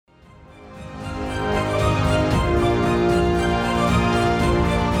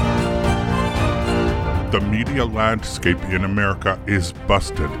The media landscape in America is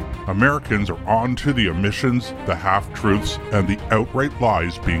busted. Americans are on to the omissions, the half-truths, and the outright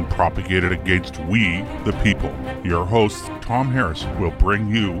lies being propagated against we, the people. Your host, Tom Harris, will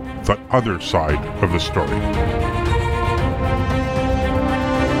bring you the other side of the story.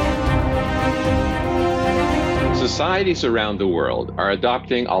 Societies around the world are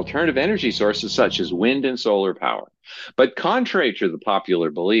adopting alternative energy sources such as wind and solar power. But contrary to the popular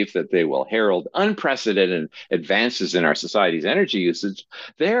belief that they will herald unprecedented advances in our society's energy usage,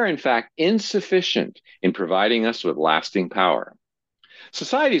 they are in fact insufficient in providing us with lasting power.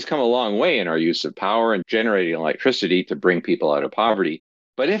 Society's come a long way in our use of power and generating electricity to bring people out of poverty.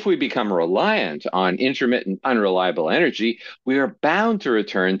 But if we become reliant on intermittent, unreliable energy, we are bound to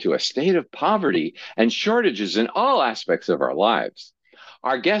return to a state of poverty and shortages in all aspects of our lives.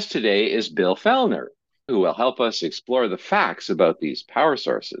 Our guest today is Bill Fellner, who will help us explore the facts about these power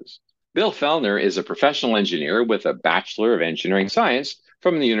sources. Bill Fellner is a professional engineer with a Bachelor of Engineering Science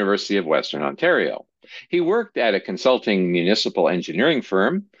from the University of Western Ontario. He worked at a consulting municipal engineering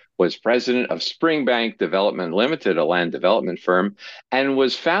firm, was president of Springbank Development Limited, a land development firm, and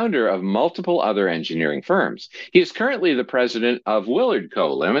was founder of multiple other engineering firms. He is currently the president of Willard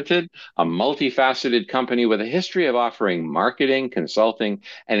Co. Limited, a multifaceted company with a history of offering marketing, consulting,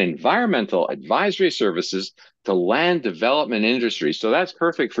 and environmental advisory services to land development industries. So that's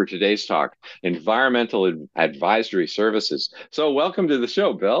perfect for today's talk, environmental advisory services. So welcome to the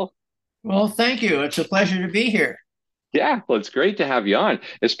show, Bill. Well, thank you. It's a pleasure to be here. Yeah, well, it's great to have you on,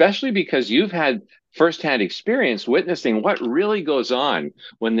 especially because you've had firsthand experience witnessing what really goes on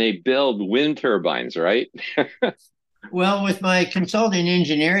when they build wind turbines, right? Well, with my consulting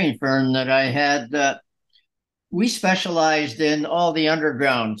engineering firm that I had, we specialized in all the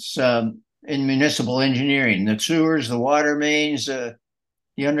undergrounds in municipal engineering, the sewers, the water mains, the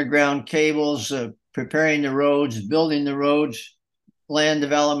underground cables, preparing the roads, building the roads. Land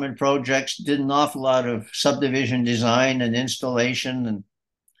development projects, did an awful lot of subdivision design and installation. And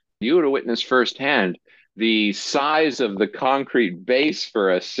you would have witnessed firsthand the size of the concrete base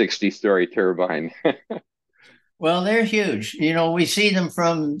for a 60-story turbine. Well, they're huge. You know, we see them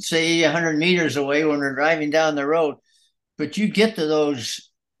from, say, 100 meters away when we're driving down the road, but you get to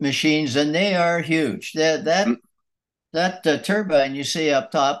those machines and they are huge. That turbine you see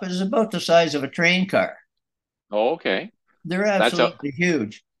up top is about the size of a train car. Oh, okay. They're absolutely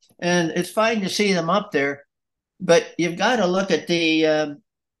huge. And it's fine to see them up there, but you've got to look at the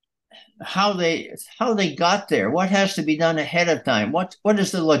how they got there. What has to be done ahead of time? What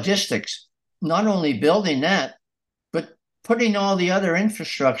is the logistics? Not only building that, but putting all the other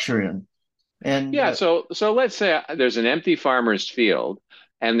infrastructure in. And yeah, so let's say there's an empty farmer's field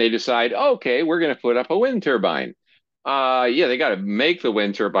and they decide, okay, we're going to put up a wind turbine. Yeah, they got to make the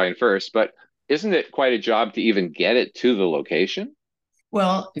wind turbine first, but isn't it quite a job to even get it to the location?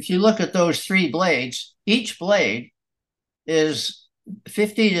 Well, if you look at those three blades, each blade is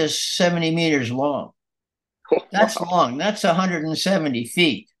 50 to 70 meters long. Oh, that's wow. long. That's 170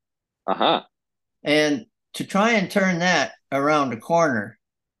 feet. Uh-huh. And to try and turn that around a corner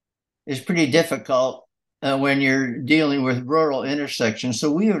is pretty difficult when you're dealing with rural intersections.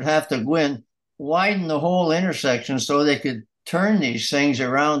 So we would have to go in, widen the whole intersection so they could turn these things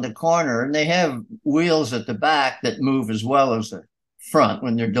around the corner, and they have wheels at the back that move as well as the front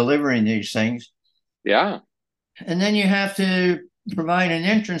when they're delivering these things. Yeah. And then you have to provide an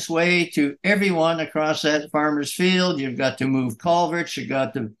entranceway to everyone across that farmer's field. You've got to move culverts. You've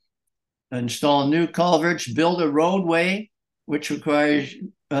got to install new culverts, build a roadway, which requires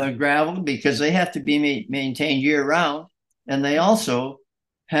gravel because they have to be maintained year round. And they also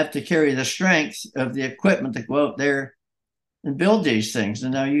have to carry the strength of the equipment to go out there and build these things.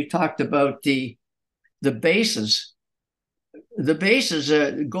 And now you talked about the bases. The bases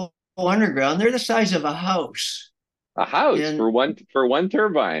go underground. They're the size of a house. A house for one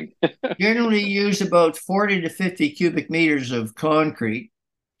turbine. Generally use about 40 to 50 cubic meters of concrete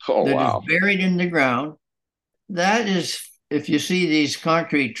is buried in the ground. That is, if you see these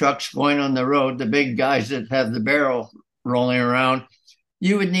concrete trucks going on the road, the big guys that have the barrel rolling around,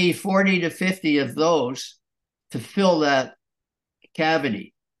 you would need 40 to 50 of those to fill that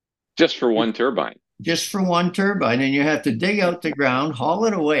cavity. Just for one turbine. Just for one turbine. And you have to dig out the ground, haul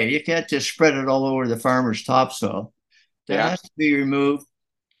it away. You can't just spread it all over the farmer's topsoil. That has to be removed.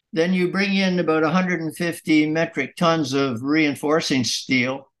 Then you bring in about 150 metric tons of reinforcing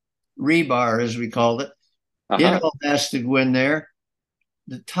steel, rebar as we call it. Uh-huh. It all has to go in there.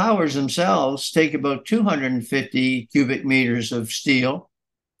 The towers themselves take about 250 cubic meters of steel.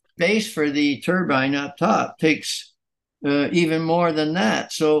 Base for the turbine up top takes even more than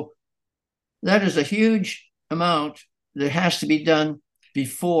that. So that is a huge amount that has to be done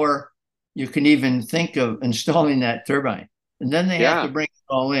before you can even think of installing that turbine. And then they have to bring it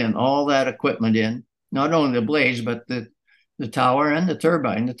all in, all that equipment in, not only the blades, but the tower and the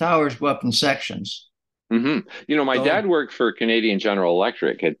turbine. The towers go up in sections. Mm-hmm. My dad worked for Canadian General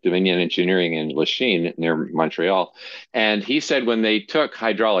Electric at Dominion Engineering in Lachine near Montreal. And he said when they took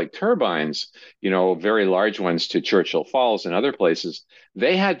hydraulic turbines, very large ones to Churchill Falls and other places,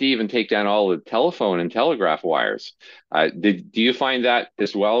 they had to even take down all the telephone and telegraph wires. Do you find that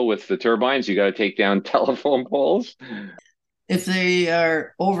as well with the turbines? You got to take down telephone poles? If they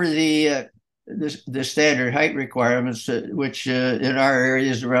are over the standard height requirements, which in our area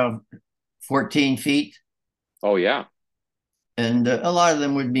is around 14 feet. Oh, yeah. And a lot of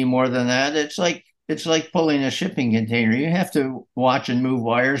them would be more than that. It's like pulling a shipping container. You have to watch and move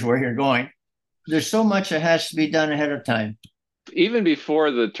wires where you're going. There's so much that has to be done ahead of time. Even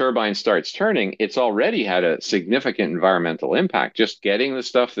before the turbine starts turning, it's already had a significant environmental impact. Just getting the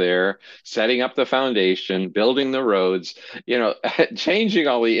stuff there, setting up the foundation, building the roads, changing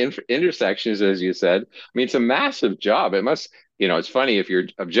all the intersections, as you said. I mean, it's a massive job. It must, it's funny if your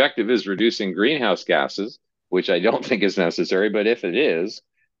objective is reducing greenhouse gases, which I don't think is necessary, but if it is,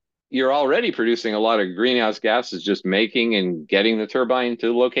 you're already producing a lot of greenhouse gases just making and getting the turbine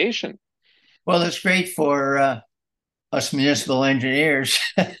to location. Well, it's great for us municipal engineers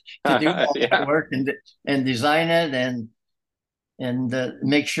to do all that work and design it and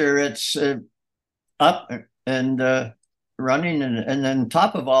make sure it's up and running. And then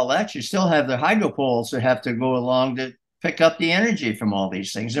top of all that, you still have the hydro poles that have to go along to pick up the energy from all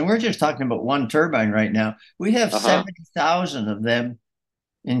these things. And we're just talking about one turbine right now. We have 70,000 of them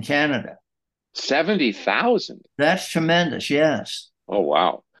in Canada. 70,000? That's tremendous, yes. Oh,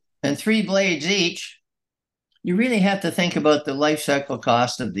 wow. And 3 blades each. You really have to think about the life cycle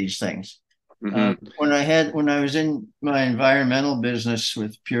cost of these things. Mm-hmm. When I was in my environmental business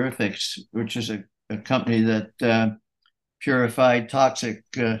with Purifix, which is a company that purified toxic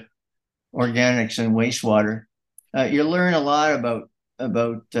organics and wastewater, you learn a lot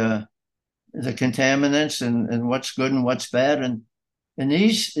about the contaminants and what's good and what's bad. And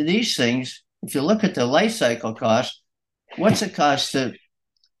these things, if you look at the life cycle cost, what's it cost to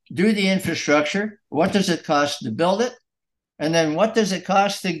do the infrastructure? What does it cost to build it? And then what does it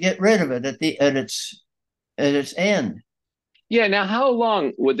cost to get rid of it at its end? Yeah. Now, how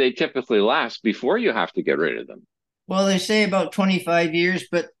long would they typically last before you have to get rid of them? Well, they say about 25 years,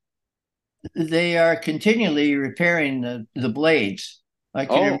 but they are continually repairing the blades. I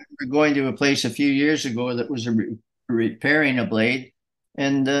can remember going to a place a few years ago that was repairing a blade,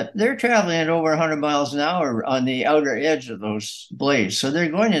 and they're traveling at over 100 miles an hour on the outer edge of those blades. So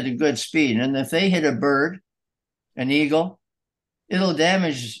they're going at a good speed. And if they hit a bird, an eagle, it'll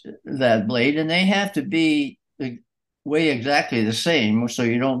damage that blade, and they have to be weigh exactly the same so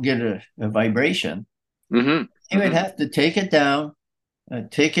you don't get a vibration. Mm-hmm. You would have to take it down,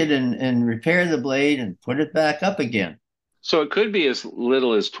 take it and repair the blade and put it back up again. So it could be as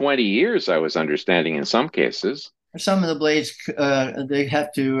little as 20 years, I was understanding, in some cases. Some of the blades they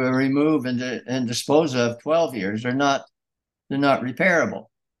have to remove and dispose of 12 years. They're not repairable.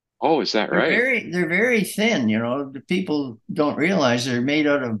 Oh, is that right? They're very thin. The people don't realize they're made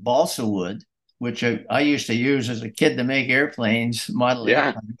out of balsa wood, which I used to use as a kid to make airplanes, model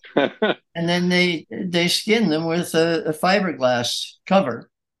airplanes. And then they skin them with a fiberglass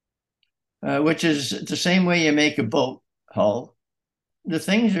cover, which is the same way you make a boat hull. The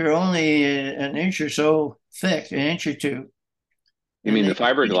things are only an inch or so thick, an inch or two. You mean the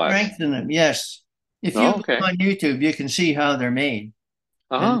fiberglass? Strengthen them, yes. If you look on YouTube, you can see how they're made.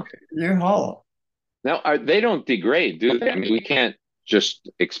 They're hollow. Now, they don't degrade, do they? I mean, we can't just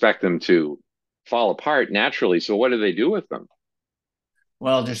expect them to fall apart naturally. So what do they do with them?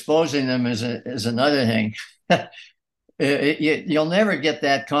 Well, disposing them is another thing. You'll never get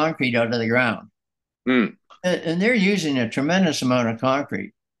that concrete out of the ground. Mm. And they're using a tremendous amount of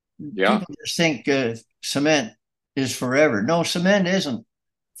concrete. Yeah. People just think cement is forever. No, cement isn't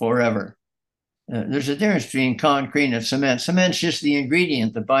forever. There's a difference between concrete and cement. Cement's just the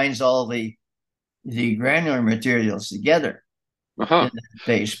ingredient that binds all the granular materials together in the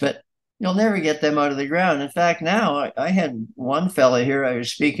base, but you'll never get them out of the ground. In fact, now I had one fella here I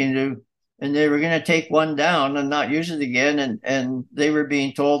was speaking to, and they were going to take one down and not use it again, and they were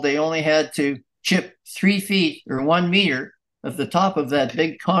being told they only had to chip 3 feet or 1 meter of the top of that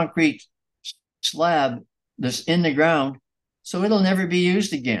big concrete slab that's in the ground, so it'll never be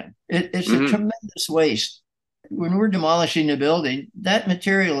used again. It's a tremendous waste. When we're demolishing the building, that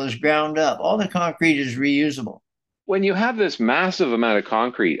material is ground up. All the concrete is reusable. when you have this massive amount of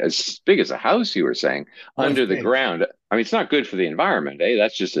concrete, as big as a house, you were saying, Oh, it's under the big. ground, I mean, it's not good for the environment, eh?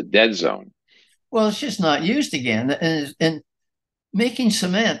 That's just a dead zone. Well, it's just not used again. And making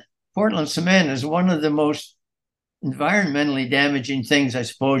cement, Portland cement, is one of the most environmentally damaging things, I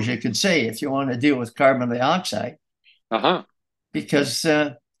suppose you could say, if you want to deal with carbon dioxide, Uh-huh. because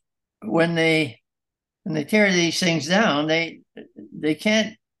when they tear these things down, they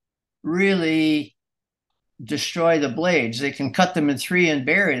can't really destroy the blades. They can cut them in three and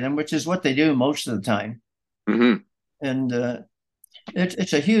bury them, which is what they do most of the time. Hmm. And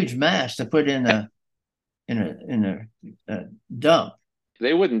it's a huge mass to put in a dump.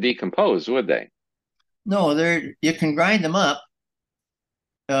 They wouldn't decompose, would they? No, you can grind them up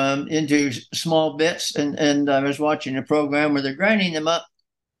into small bits, and I was watching a program where they're grinding them up,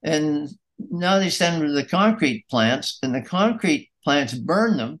 and now they send them to the concrete plants, and the concrete plants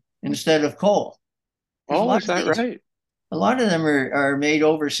burn them instead of coal. Because Oh, is that right? a lot of them are made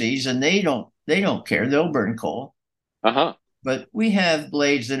overseas, and they don't care. They'll burn coal. Uh-huh. But we have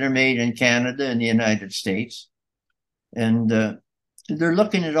blades that are made in Canada and the United States, and they're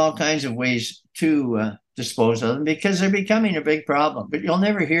looking at all kinds of ways to dispose of them because they're becoming a big problem. But you'll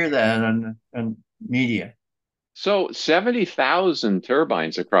never hear that on media. So 70,000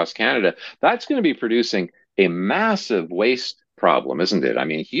 turbines across Canada, that's going to be producing a massive waste problem, isn't it? I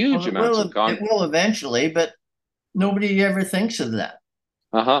mean, Well, huge amounts of it concrete. will eventually, but nobody ever thinks of that.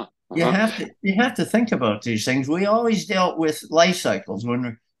 Uh-huh. Uh-huh. You have to think about these things. We always dealt with life cycles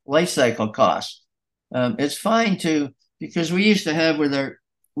when life cycle costs. It's fine to because we used to have with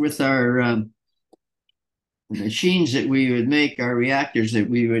our machines that we would make, our reactors that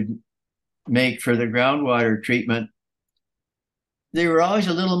we would make for the groundwater treatment. They were always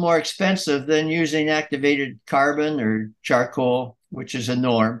a little more expensive than using activated carbon or charcoal, which is a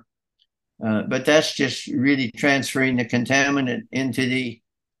norm. But that's just really transferring the contaminant into the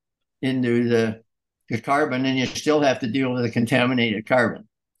carbon, and you still have to deal with the contaminated carbon.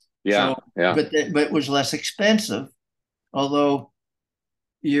 Yeah, So, yeah. but it was less expensive, although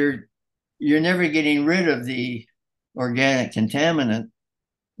you're never getting rid of the organic contaminant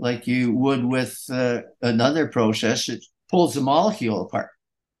like you would with another process. It pulls the molecule apart.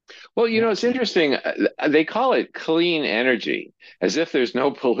 Well, it's interesting. They call it clean energy, as if there's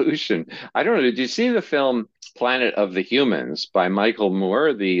no pollution. I don't know. Did you see the film Planet of the Humans by Michael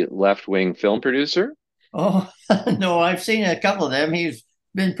Moore, the left-wing film producer? Oh no, I've seen a couple of them. He's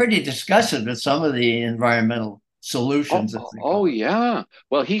been pretty disgusted with some of the environmental solutions, as they Oh, call it. yeah.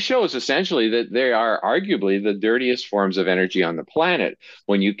 Well, he shows essentially that they are arguably the dirtiest forms of energy on the planet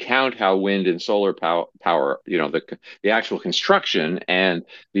when you count how wind and solar power, the actual construction and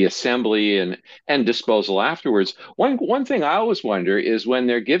the assembly and disposal afterwards. One thing I always wonder is when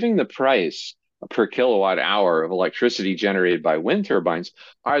they're giving the price per kilowatt hour of electricity generated by wind turbines,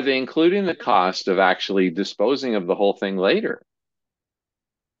 are they including the cost of actually disposing of the whole thing later?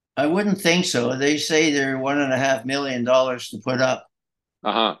 I wouldn't think so. They say they're $1.5 million to put up.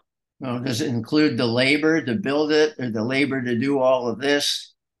 Uh-huh. Well, does it include the labor to build it or the labor to do all of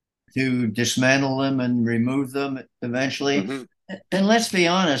this, to dismantle them and remove them eventually? Hmm. And let's be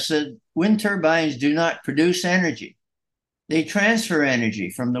honest, wind turbines do not produce energy. They transfer energy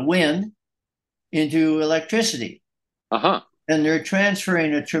from the wind into electricity. Uh-huh. And they're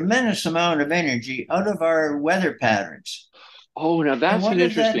transferring a tremendous amount of energy out of our weather patterns. Oh, now And that's an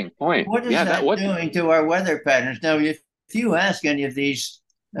interesting point. what is Yeah, that doing to our weather patterns? Now, if you ask any of these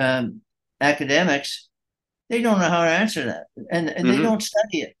academics, they don't know how to answer that, and they hmm don't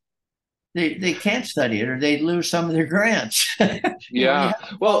study it. They can't study it, or they'd lose some of their grants. You Yeah. have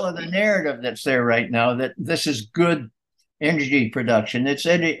to Well, follow the narrative that's there right now that this is good energy production. It's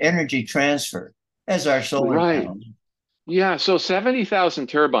energy transfer, as our solar right. panels. Yeah. So 70,000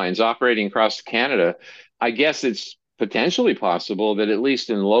 turbines operating across Canada. I guess it's potentially possible that at least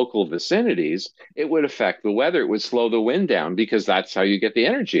in local vicinities, it would affect the weather. It would slow the wind down because that's how you get the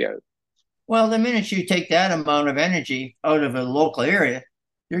energy out. Well, the minute you take that amount of energy out of a local area,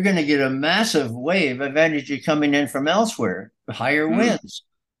 you're going to get a massive wave of energy coming in from elsewhere, higher Hmm. winds.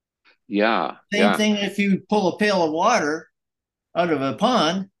 Yeah. Same Yeah. thing if you pull a pail of water out of a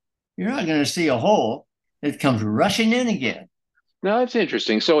pond, you're not going to see a hole. It comes rushing in again. Now that's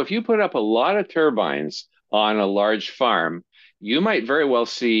interesting. So if you put up a lot of turbines on a large farm, you might very well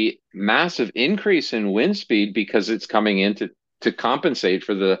see massive increase in wind speed because it's coming in to compensate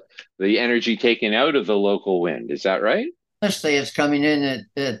for the energy taken out of the local wind. Is that right? Let's say it's coming in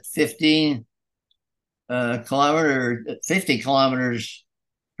at 15 kilometer, 50 kilometers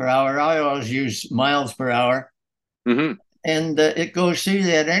per hour. I always use miles per hour. Hmm. And it goes through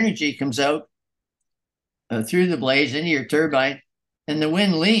that energy, comes out. through the blades into your turbine, and the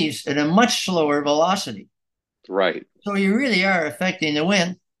wind leaves at a much slower velocity. Right. So you really are affecting the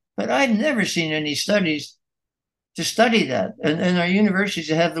wind. But I've never seen any studies to study that. And our universities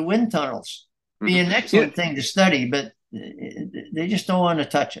have the wind tunnels. Be an excellent thing to study, but they just don't want to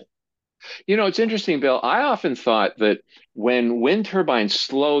touch it. It's interesting, Bill. I often thought that when wind turbines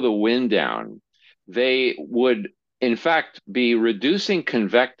slow the wind down, they would, in fact, be reducing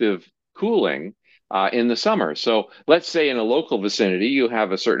convective cooling in the summer. So let's say in a local vicinity, you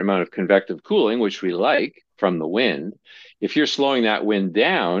have a certain amount of convective cooling, which we like from the wind. If you're slowing that wind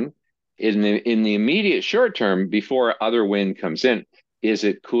down in the immediate short term before other wind comes in, is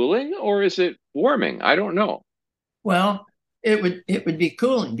it cooling or is it warming? I don't know. Well, it would be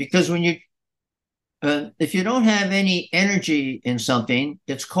cooling, because when you if you don't have any energy in something,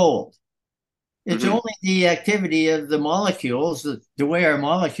 it's cold. It's only the activity of the molecules, the way our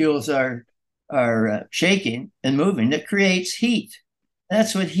molecules are shaking and moving, that creates heat.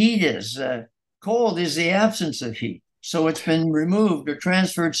 That's what heat is. Cold is the absence of heat. So it's been removed or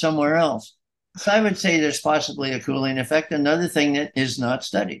transferred somewhere else. So I would say there's possibly a cooling effect, another thing that is not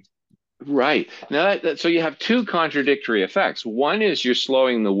studied. Right. Now, so you have two contradictory effects. One is you're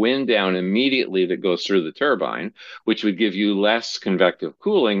slowing the wind down immediately that goes through the turbine, which would give you less convective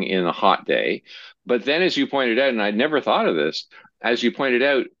cooling in a hot day. But then, as you pointed out, and I'd never thought of this, as you pointed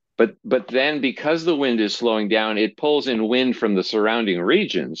out, but then because the wind is slowing down, it pulls in wind from the surrounding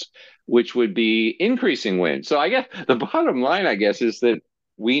regions, which would be increasing wind. So I guess the bottom line, I guess, is that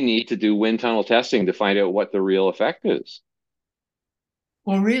we need to do wind tunnel testing to find out what the real effect is.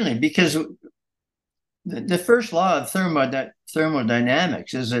 Well, really, because the first law of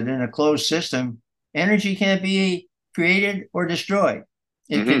thermodynamics is that in a closed system, energy can't be created or destroyed.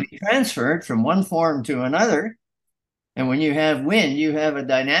 It can be transferred from one form to another. And when you have wind, you have a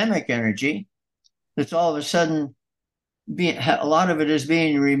dynamic energy that's all of a sudden a lot of it is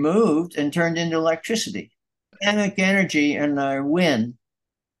being removed and turned into electricity. Dynamic energy and our wind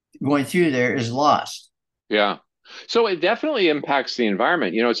going through there is lost. Yeah. So it definitely impacts the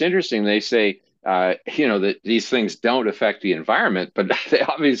environment. It's interesting. They say, that these things don't affect the environment, but they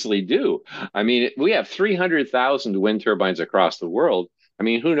obviously do. I mean, we have 300,000 wind turbines across the world. I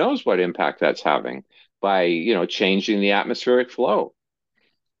mean, who knows what impact that's having by, changing the atmospheric flow.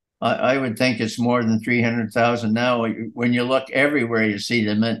 I would think it's more than 300,000 now. When you look everywhere, you see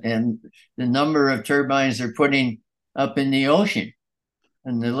them, and the number of turbines they're putting up in the ocean.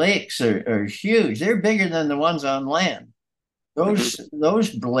 And the lakes are huge. They're bigger than the ones on land.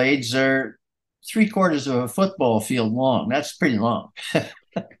 Those blades are 3/4 of a football field long. That's pretty long.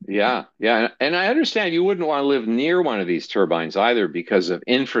 Yeah. And I understand you wouldn't want to live near one of these turbines either because of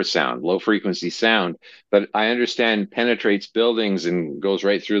infrasound, low frequency sound, but I understand penetrates buildings and goes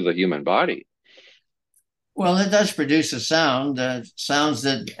right through the human body. Well, it does produce a sound, sounds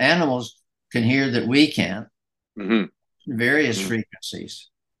that animals can hear that we can't. Various frequencies.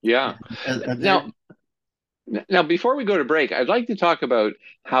 Yeah. Now, before we go to break, I'd like to talk about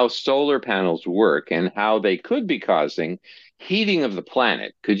how solar panels work and how they could be causing heating of the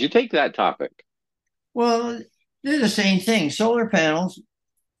planet. Could you take that topic? Well, they're the same thing. Solar panels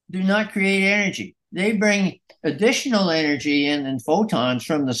do not create energy. They bring additional energy in photons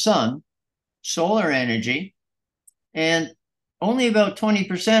from the sun, solar energy, and only about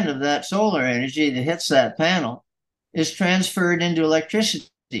 20% of that solar energy that hits that panel is transferred into electricity.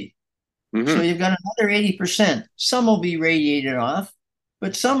 So you've got another 80%. Some will be radiated off,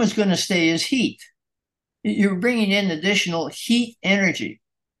 but some is going to stay as heat. You're bringing in additional heat energy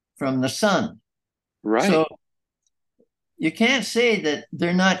from the sun. Right. So you can't say that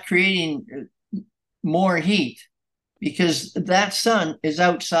they're not creating more heat, because that sun is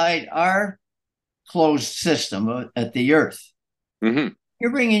outside our closed system at the Earth.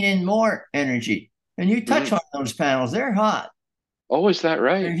 You're bringing in more energy. And you touch one of those panels, they're hot. Oh, is that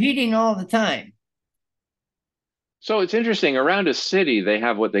right? They're heating all the time. So it's interesting. Around a city, they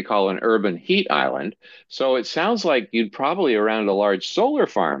have what they call an urban heat island. So it sounds like you'd probably, around a large solar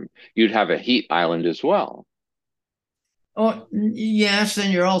farm, you'd have a heat island as well. Oh, yes.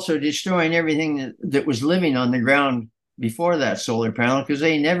 And you're also destroying everything that was living on the ground before that solar panel, because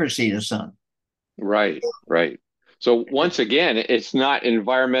they never see the sun. Right. So once again, it's not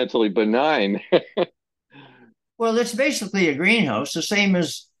environmentally benign. Well, it's basically a greenhouse, the same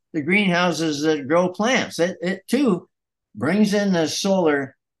as the greenhouses that grow plants. It too brings in the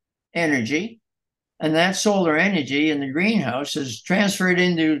solar energy, and that solar energy in the greenhouse is transferred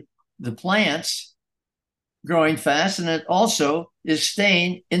into the plants growing fast, and it also is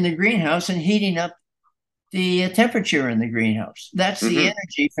staying in the greenhouse and heating up the temperature in the greenhouse. That's the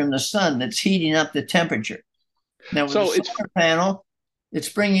energy from the sun that's heating up the temperature. Now, with So the solar panel, it's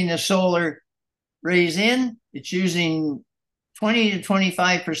bringing the solar rays in. It's using 20 to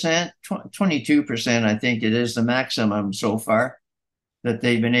 25%, 22%, I think it is the maximum so far that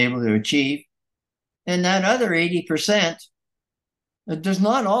they've been able to achieve. And that other 80%, it does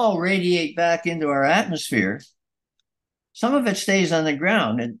not all radiate back into our atmosphere. Some of it stays on the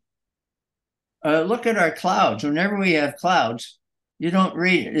ground. And look at our clouds. Whenever we have clouds,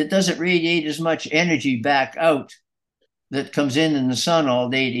 it doesn't radiate as much energy back out that comes in the sun all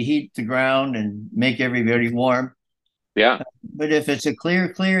day to heat the ground and make everybody warm. Yeah. But if it's a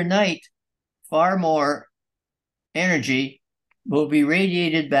clear night, far more energy will be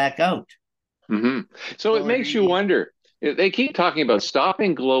radiated back out. Mm-hmm. So it makes you wonder. They keep talking about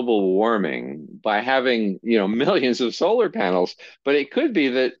stopping global warming by having, millions of solar panels, but it could be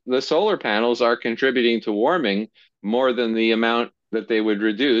that the solar panels are contributing to warming more than the amount that they would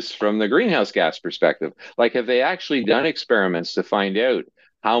reduce from the greenhouse gas perspective. Like, have they actually done experiments to find out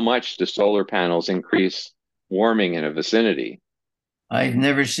how much the solar panels increase warming in a vicinity? I've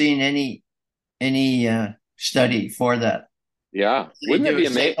never seen any study for that. Yeah, wouldn't it be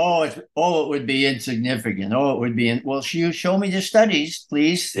amazing? It would be insignificant. It would be well. You show me the studies,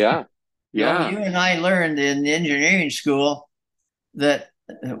 please. Yeah. You and I learned in the engineering school that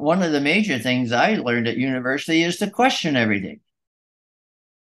one of the major things I learned at university is to question everything.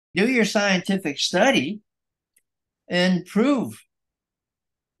 Do your scientific study and prove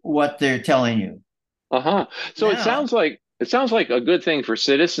what they're telling you. So now, it sounds like a good thing for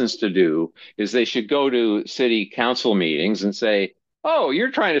citizens to do is they should go to city council meetings and say, oh,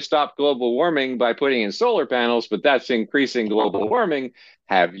 you're trying to stop global warming by putting in solar panels, but that's increasing global warming.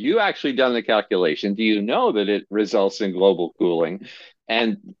 Have you actually done the calculation? Do you know that it results in global cooling?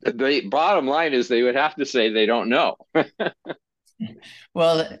 And the bottom line is they would have to say they don't know.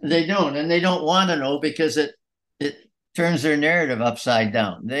 Well, they don't, and they don't want to know because it turns their narrative upside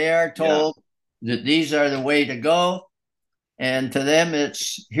down. They are told that these are the way to go. And to them,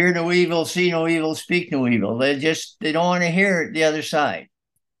 it's hear no evil, see no evil, speak no evil. They don't want to hear the other side.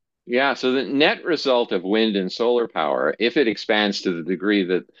 Yeah, so the net result of wind and solar power, if it expands to the degree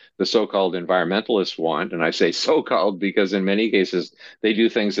that the so-called environmentalists want, and I say so-called because in many cases they do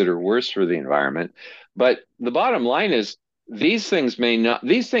things that are worse for the environment, but the bottom line is these things may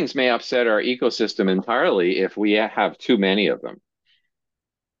upset our ecosystem entirely if we have too many of them.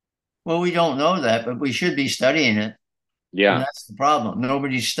 Well, we don't know that, but we should be studying it. Yeah. And that's the problem.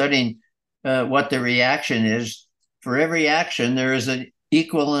 Nobody's studying what the reaction is. For every action, there is an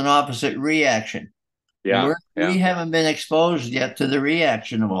equal and opposite reaction. Yeah. We haven't been exposed yet to the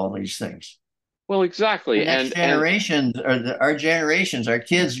reaction of all these things. Well, exactly. The next generations, our generations, our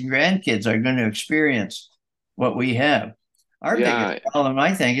kids and grandkids are going to experience what we have. Our biggest problem,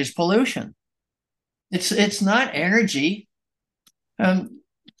 I think, is pollution. It's not energy.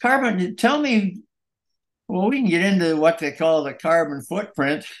 Carbon, tell me, well, we can get into what they call the carbon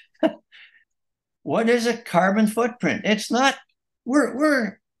footprint. What is a carbon footprint? It's not,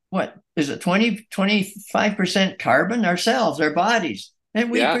 we're what is it, 25% carbon ourselves, our bodies,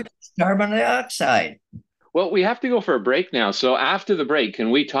 and we produce carbon dioxide. Well, we have to go for a break now. So after the break, can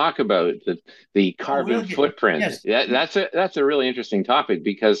we talk about the carbon footprint? Yes. That's a really interesting topic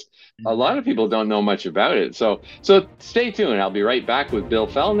because a lot of people don't know much about it. So stay tuned. I'll be right back with Bill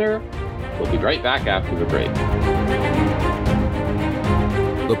Fellner. We'll be right back after the break.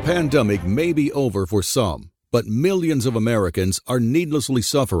 The pandemic may be over for some, but millions of Americans are needlessly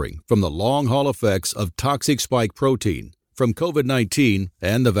suffering from the long-haul effects of toxic spike protein from COVID-19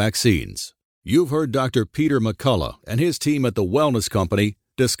 and the vaccines. You've heard Dr. Peter McCullough and his team at the Wellness Company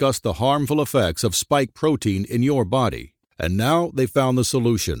discuss the harmful effects of spike protein in your body, and now they found the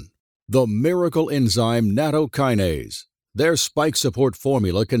solution: the miracle enzyme nattokinase. Their spike support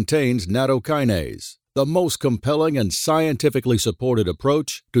formula contains nattokinase, the most compelling and scientifically supported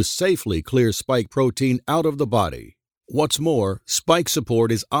approach to safely clear spike protein out of the body. What's more, spike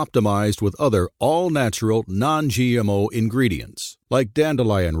support is optimized with other all-natural, non-GMO ingredients, like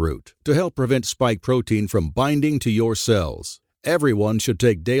dandelion root, to help prevent spike protein from binding to your cells. Everyone should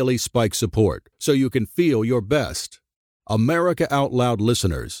take daily spike support so you can feel your best. America Out Loud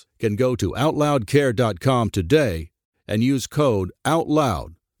listeners can go to OutLoudCare.com today and use code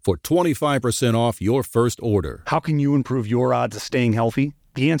OUTLOUD for 25% off your first order. How can you improve your odds of staying healthy?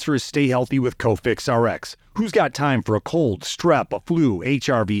 The answer is stay healthy with Cofix RX. Who's got time for a cold, strep, a flu,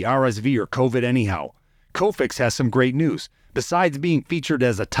 HRV, RSV, or COVID anyhow? Cofix has some great news. Besides being featured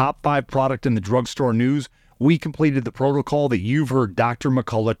as a top 5 product in the drugstore news, we completed the protocol that you've heard Dr.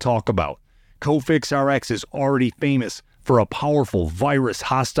 McCullough talk about. Cofix RX is already famous for a powerful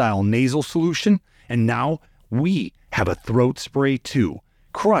virus-hostile nasal solution, and now We have a throat spray too.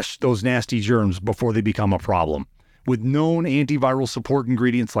 Crush those nasty germs before they become a problem. With known antiviral support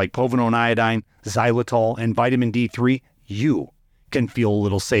ingredients like povidone iodine, xylitol, and vitamin D3, you can feel a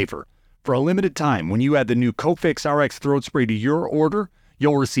little safer. For a limited time, when you add the new Cofix RX throat spray to your order,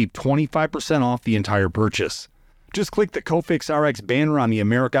 you'll receive 25% off the entire purchase. Just click the Cofix RX banner on the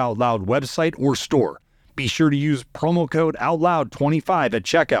America Out Loud website or store. Be sure to use promo code OUTLOUD25 at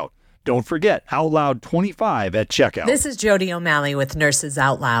checkout. Don't forget, OUTLOUD25 at checkout. This is Jody O'Malley with Nurses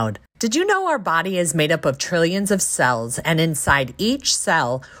Out Loud. Did you know our body is made up of trillions of cells, and inside each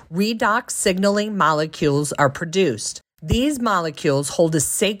cell, redox signaling molecules are produced? These molecules hold a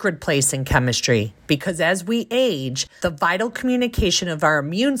sacred place in chemistry because as we age, the vital communication of our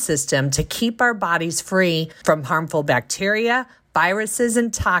immune system to keep our bodies free from harmful bacteria, viruses,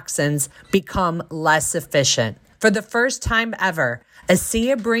 and toxins become less efficient. For the first time ever,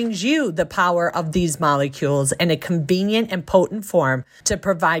 ASEA brings you the power of these molecules in a convenient and potent form to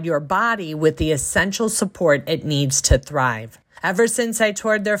provide your body with the essential support it needs to thrive. Ever since I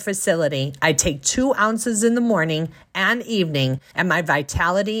toured their facility, I take 2 ounces in the morning and evening, and my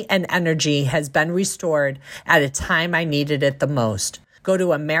vitality and energy has been restored at a time I needed it the most. Go to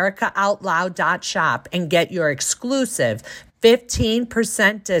americaoutloud.shop and get your exclusive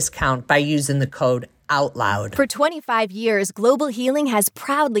 15% discount by using the code OUTLOUD. For 25 years, Global Healing has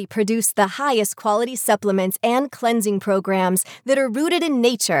proudly produced the highest quality supplements and cleansing programs that are rooted in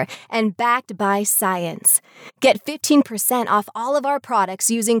nature and backed by science. Get 15% off all of our products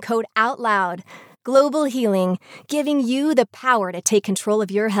using code OUTLOUD. Global Healing, giving you the power to take control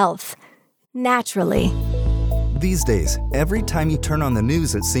of your health naturally. These days, every time you turn on the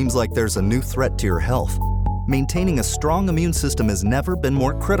news, it seems like there's a new threat to your health. Maintaining a strong immune system has never been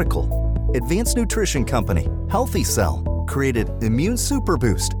more critical. Advanced nutrition company, Healthy Cell, created Immune Super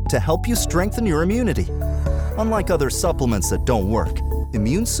Boost to help you strengthen your immunity. Unlike other supplements that don't work,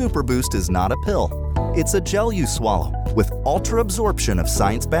 Immune Super Boost is not a pill. It's a gel you swallow with ultra absorption of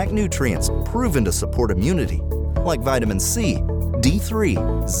science-backed nutrients proven to support immunity, like vitamin C,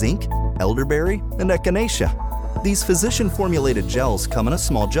 D3, zinc, elderberry, and echinacea. These physician-formulated gels come in a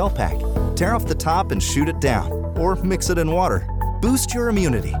small gel pack. Tear off the top and shoot it down, or mix it in water. Boost your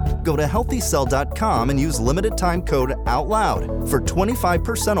immunity. Go to healthycell.com and use limited time code OUTLOUD for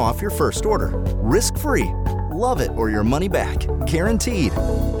 25% off your first order. Risk-free. Love it or your money back. Guaranteed.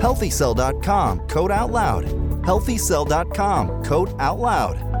 Healthycell.com code OUTLOUD. Healthycell.com code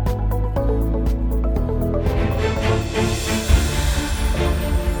OUTLOUD.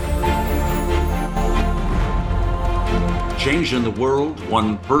 Changing the world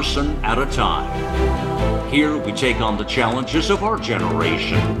one person at a time. Here we take on the challenges of our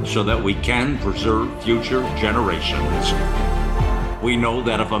generation so that we can preserve future generations. We know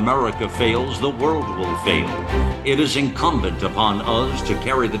that if America fails, the world will fail. It is incumbent upon us to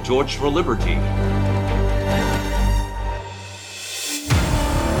carry the torch for liberty.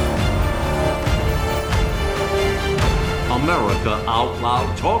 America Out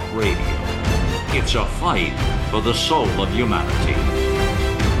Loud Talk Radio. It's a fight for the soul of humanity.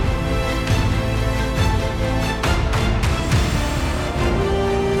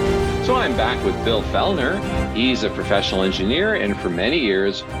 So I'm back with Bill Fellner. He's a professional engineer and for many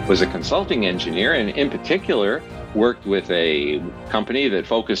years was a consulting engineer, and in particular worked with a company that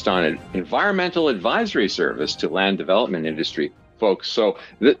focused on an environmental advisory service to land development industry folks. So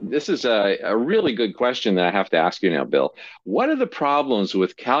this is a really good question that I have to ask you now, Bill. What are the problems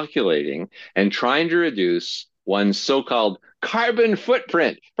with calculating and trying to reduce one's so-called carbon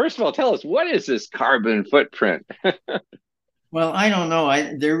footprint? First of all, tell us, what is this carbon footprint? Well, I don't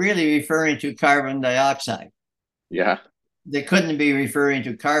know. They're really referring to carbon dioxide. Yeah. They couldn't be referring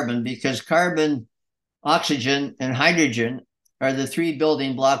to carbon because carbon, oxygen, and hydrogen are the 3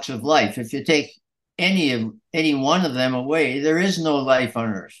 building blocks of life. If you take any one of them away, there is no life on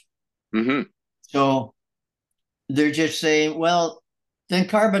Earth. Mm-hmm. So they're just saying, well, then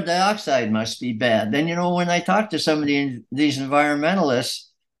carbon dioxide must be bad. Then, when I talk to some of these environmentalists,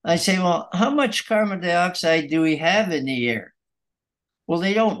 I say, well, how much carbon dioxide do we have in the air? Well,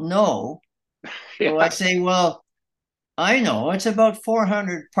 they don't know. Yeah. So I say, well, I know it's about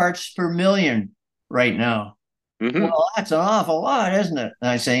 400 parts per million right now. Mm-hmm. Well, that's an awful lot, isn't it? And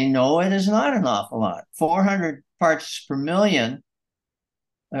I say, no, it is not an awful lot. 400 parts per million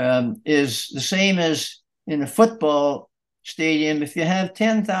is the same as in a football stadium. If you have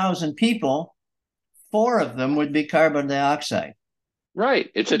 10,000 people, 4 of them would be carbon dioxide.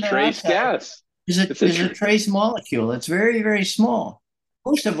 Right. It's a trace gas. It's a trace molecule. It's very, very small.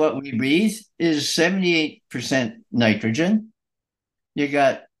 Most of what we breathe is 78% nitrogen. You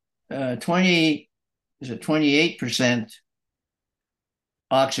got 20% is a 28%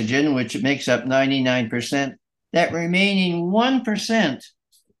 oxygen, which makes up 99%. That remaining 1%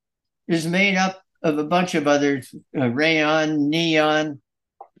 is made up of a bunch of other rayon, neon,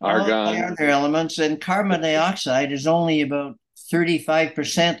 argon, other elements, and carbon dioxide is only about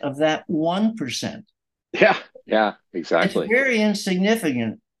 35% of that 1%. Yeah, exactly. It's very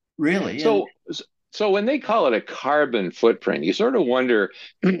insignificant, really. So when they call it a carbon footprint, you sort of wonder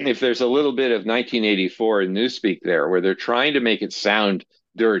if there's a little bit of 1984 newspeak there, where they're trying to make it sound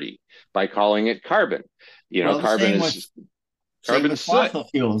dirty by calling it carbon. Carbon is fossil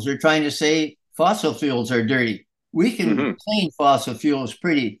fuels. They're trying to say fossil fuels are dirty. We can clean fossil fuels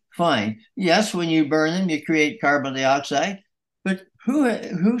pretty fine. Yes, when you burn them, you create carbon dioxide. But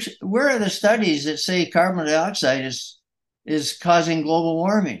where are the studies that say carbon dioxide is causing global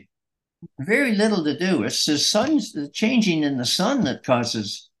warming? Very little to do. It's the changing in the sun that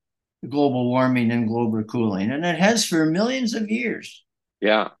causes global warming and global cooling, and it has for millions of years.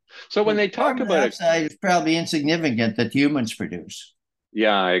 Yeah. So when they talk about dioxide, it's probably insignificant that humans produce.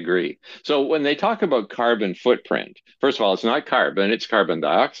 Yeah, I agree. So when they talk about carbon footprint, first of all, it's not carbon, it's carbon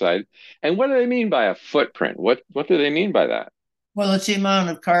dioxide. And what do they mean by a footprint? What do they mean by that? Well, it's the amount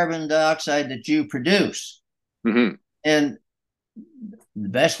of carbon dioxide that you produce. Mm-hmm. And the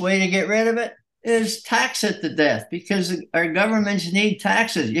best way to get rid of it is tax it to death, because our governments need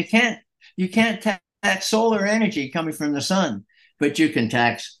taxes. You can't tax solar energy coming from the sun, but you can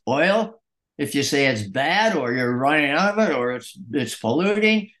tax oil if you say it's bad, or you're running out of it, or it's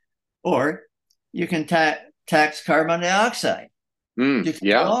polluting, or you can tax carbon dioxide. You can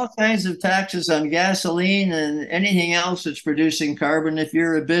put all kinds of taxes on gasoline and anything else that's producing carbon. If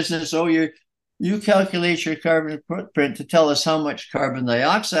you're a business, you calculate your carbon footprint to tell us how much carbon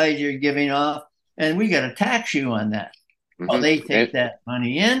dioxide you're giving off, and we got to tax you on that. Well, they take that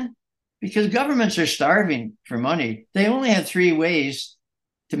money in, because governments are starving for money. They only have three ways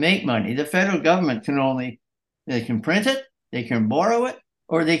to make money. The federal government they can print it, they can borrow it,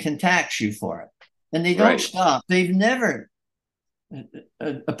 or they can tax you for it. And they don't stop.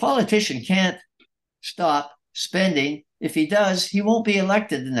 A politician can't stop spending. If he does, he won't be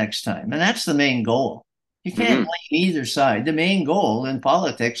elected the next time. And that's the main goal. You can't blame either side. The main goal in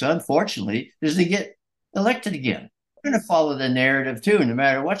politics, unfortunately, is to get elected again. You're going to follow the narrative too, no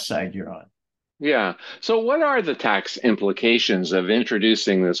matter what side you're on. Yeah. So what are the tax implications of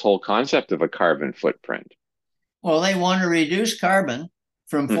introducing this whole concept of a carbon footprint? Well, they want to reduce carbon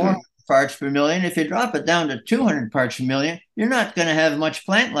from 400 parts per million. If you drop it down to 200 parts per million, you're not going to have much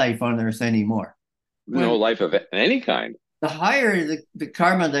plant life on Earth anymore. No life of any kind. The higher the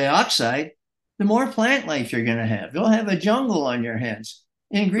carbon dioxide, the more plant life you're going to have. You'll have a jungle on your hands.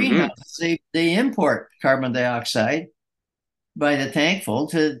 In greenhouses, they import carbon dioxide by the tankful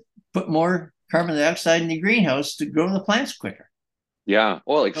to put more carbon dioxide in the greenhouse to grow the plants quicker. Yeah,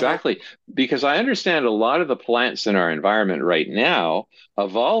 well, exactly. Because I understand a lot of the plants in our environment right now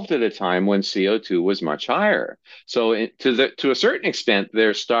evolved at a time when CO2 was much higher. So to a certain extent,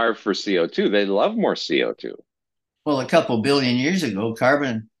 they're starved for CO2. They love more CO2. Well, a couple billion years ago,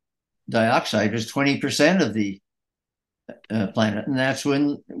 carbon dioxide was 20% of the planet. And that's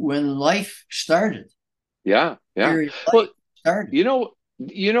when life started. Yeah. Well, started.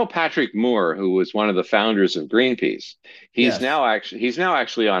 You know Patrick Moore, who was one of the founders of Greenpeace. He's now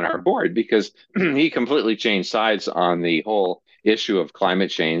actually on our board, because he completely changed sides on the whole issue of climate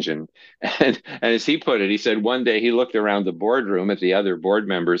change. And as he put it, he said one day he looked around the boardroom at the other board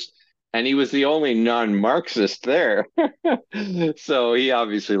members, and he was the only non-Marxist there. So he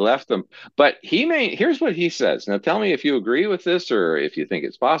obviously left them. But here's what he says. Now tell me if you agree with this, or if you think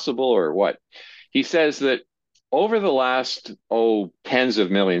it's possible, or what. He says that over the last, tens of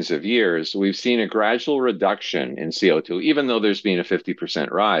millions of years, we've seen a gradual reduction in CO2, even though there's been a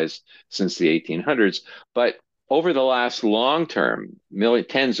 50% rise since the 1800s. But over the last long term,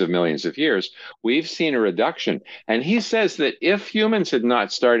 tens of millions of years, we've seen a reduction. And he says that if humans had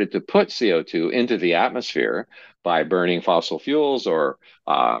not started to put CO2 into the atmosphere by burning fossil fuels, or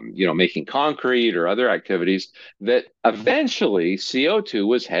making concrete or other activities, that eventually CO2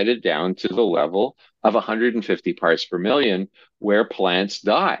 was headed down to the level of 150 parts per million, where plants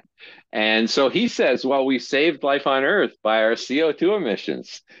die. And so he says, well, we saved life on Earth by our CO2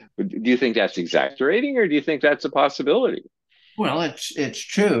 emissions. Do you think that's exaggerating, or do you think that's a possibility? Well, it's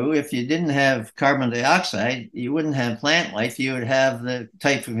true. If you didn't have carbon dioxide, you wouldn't have plant life. You would have the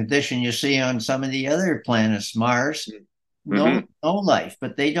type of condition you see on some of the other planets, Mars. No life,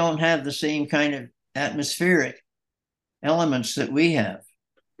 but they don't have the same kind of atmospheric elements that we have.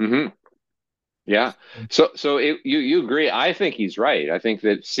 Yeah. You agree. I think he's right. I think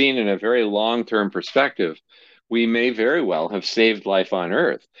that seen in a very long-term perspective, we may very well have saved life on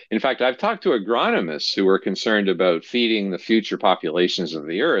Earth. In fact, I've talked to agronomists who are concerned about feeding the future populations of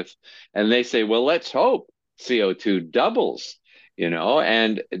the Earth, and they say, well, let's hope CO2 doubles,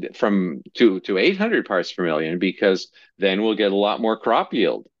 and from to 800 parts per million, because then we'll get a lot more crop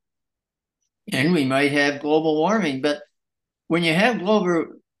yield. And we might have global warming. But when you have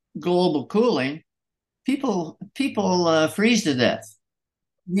global cooling, people freeze to death.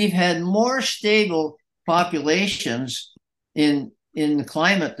 We've had more stable populations in the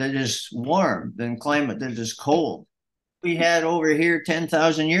climate that is warm than climate that is cold. We had over here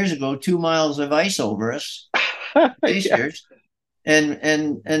 10,000 years ago 2 miles of ice over us, glaciers, and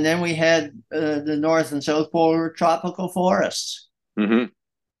then we had the North and South Polar tropical forests. Mm-hmm.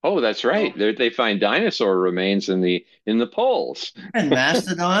 Oh, that's right. They find dinosaur remains in the poles and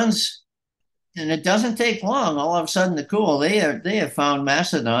mastodons. And it doesn't take long. All of a sudden, to cool, they have found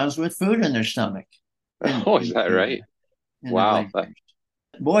mastodons with food in their stomach. Is that right? Wow.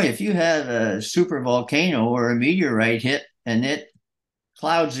 Boy, if you had a super volcano or a meteorite hit and it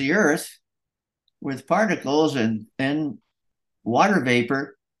clouds the earth with particles and water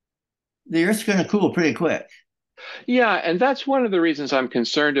vapor, the earth's going to cool pretty quick. Yeah, and that's one of the reasons I'm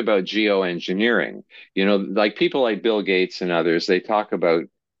concerned about geoengineering. Like people like Bill Gates and others, they talk about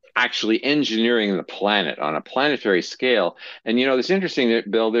actually engineering the planet on a planetary scale. And it's interesting that,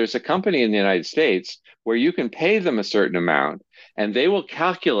 Bill, there's a company in the United States where you can pay them a certain amount and they will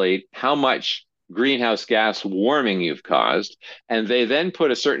calculate how much greenhouse gas warming you've caused. And they then put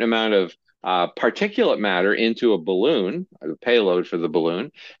a certain amount of particulate matter into a balloon, a payload for the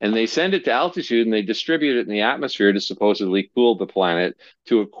balloon, and they send it to altitude and they distribute it in the atmosphere to supposedly cool the planet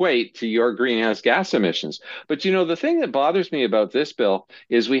to equate to your greenhouse gas emissions. But the thing that bothers me about this, Bill,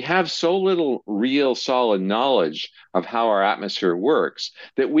 is we have so little real solid knowledge of how our atmosphere works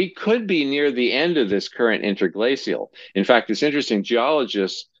that we could be near the end of this current interglacial. In fact, it's interesting,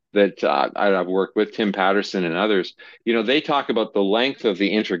 geologists that I've worked with, Tim Patterson and others, they talk about the length of the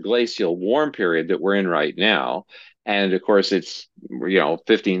interglacial warm period that we're in right now. And of course, it's,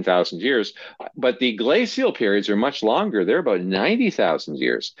 15,000 years. But the glacial periods are much longer. They're about 90,000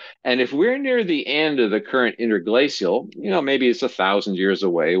 years. And if we're near the end of the current interglacial, maybe it's 1,000 years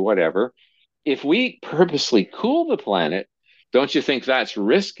away, whatever. If we purposely cool the planet, don't you think that's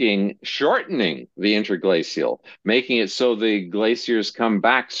risking shortening the interglacial, making it so the glaciers come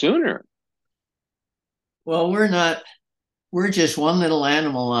back sooner? Well, we're just one little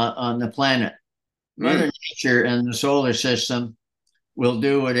animal on the planet. Mother Nature and the solar system will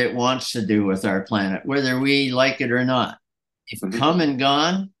do what it wants to do with our planet, whether we like it or not. It's come and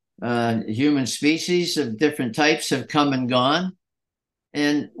gone. Human species of different types have come and gone.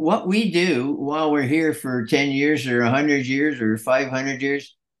 And what we do while we're here for 10 years or 100 years or 500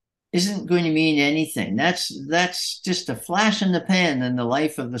 years isn't going to mean anything. That's just a flash in the pan in the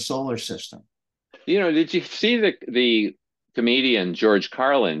life of the solar system. Did you see the comedian George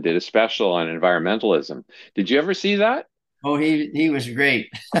Carlin did a special on environmentalism? Did you ever see that? Oh, he was great.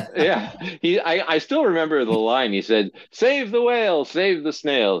 Yeah, I still remember the line. He said, "Save the whale, save the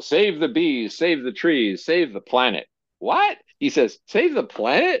snail, save the bees, save the trees, save the planet." What? He says, save the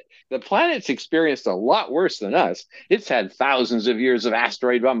planet? The planet's experienced a lot worse than us. It's had thousands of years of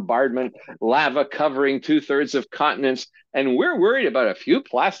asteroid bombardment, lava covering 2/3 of continents, and we're worried about a few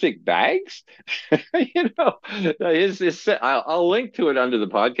plastic bags? I'll link to it under the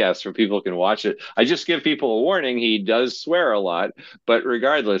podcast so people can watch it. I just give people a warning. He does swear a lot, but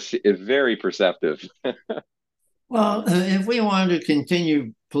regardless, it's very perceptive. Well, if we want to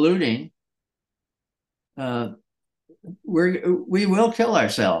continue polluting, we will kill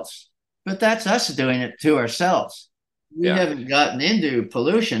ourselves, but that's us doing it to ourselves. We haven't gotten into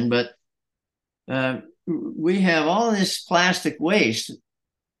pollution, but we have all this plastic waste,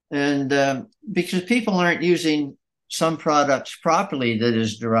 and because people aren't using some products properly that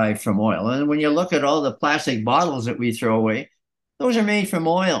is derived from oil. And when you look at all the plastic bottles that we throw away, those are made from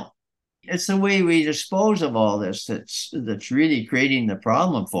oil. It's the way we dispose of all this that's really creating the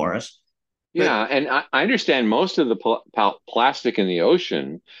problem for us. Yeah, and I understand most of the plastic in the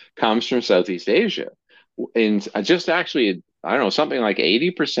ocean comes from Southeast Asia. And just actually, I don't know, something like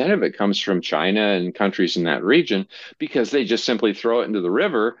 80% of it comes from China and countries in that region, because they just simply throw it into the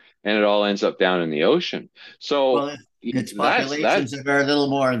river and it all ends up down in the ocean. So its populations that are a little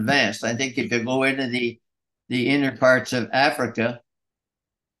more advanced. I think if you go into the inner parts of Africa,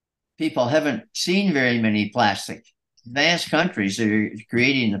 people haven't seen very many plastic. Advanced countries are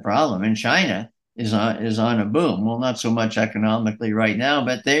creating the problem. In China, is on a boom. Well, not so much economically right now,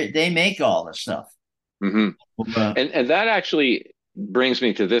 but they make all the stuff. Mm-hmm. And that actually brings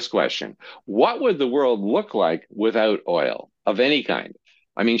me to this question. What would the world look like without oil of any kind?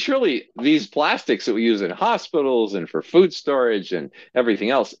 I mean, surely these plastics that we use in hospitals and for food storage and everything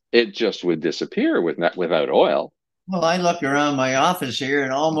else, it just would disappear without oil. Well, I look around my office here,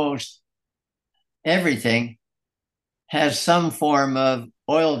 and almost everything has some form of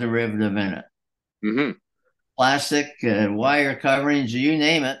oil derivative in it. Mm-hmm. Plastic, wire coverings, you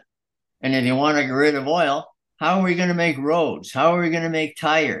name it. And if you want to get rid of oil, how are we going to make roads? How are we going to make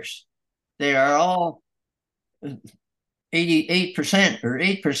tires? They are all 88% or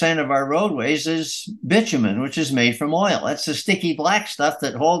 8% of our roadways is bitumen, which is made from oil. That's the sticky black stuff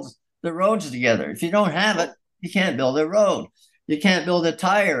that holds the roads together. If you don't have it, you can't build a road. You can't build a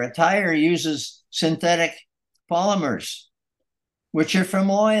tire. A tire uses synthetic polymers, which are from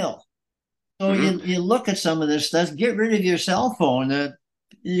oil. So you look at some of this stuff, get rid of your cell phone.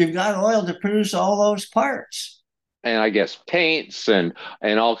 You've got oil to produce all those parts. And I guess paints and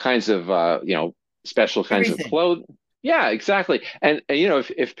all kinds of special kinds of clothing. Yeah, exactly. And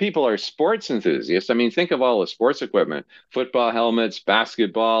if people are sports enthusiasts, I mean, think of all the sports equipment, football helmets,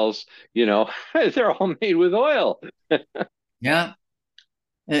 basketballs, they're all made with oil. Yeah.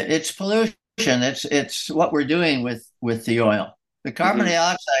 It's pollution. It's what we're doing with the oil. The carbon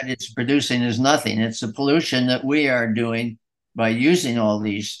dioxide it's producing is nothing. It's the pollution that we are doing by using all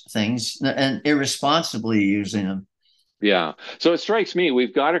these things and irresponsibly using them. Yeah. So it strikes me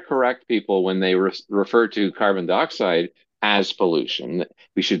we've got to correct people when they refer to carbon dioxide as pollution.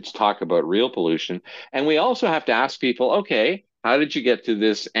 We should talk about real pollution. And we also have to ask people, okay, how did you get to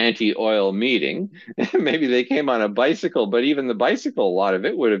this anti-oil meeting? Maybe they came on a bicycle, but even the bicycle, a lot of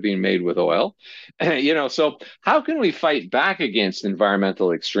it would have been made with oil. So how can we fight back against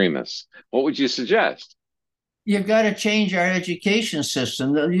environmental extremists? What would you suggest? You've got to change our education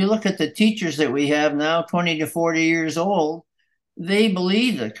system. You look at the teachers that we have now, 20 to 40 years old, they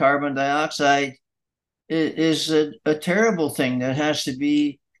believe that carbon dioxide is a terrible thing that has to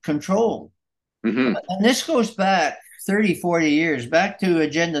be controlled. Mm-hmm. And this goes back 30, 40 years, back to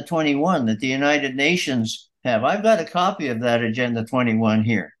Agenda 21 that the United Nations have. I've got a copy of that Agenda 21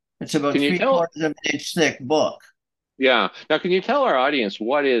 here. It's about 3/4 of an inch thick book. Yeah. Now, can you tell our audience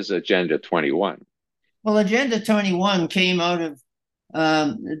what is Agenda 21? Well, Agenda 21 came out of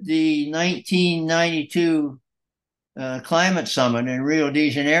the 1992 climate summit in Rio de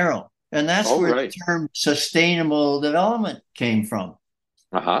Janeiro. And that's where the term sustainable development came from.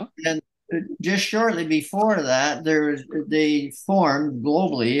 Uh-huh. And just shortly before that, they formed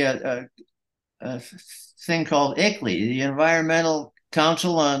globally a thing called ICLEI, the Environmental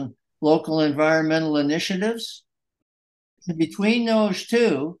Council on Local Environmental Initiatives. And between those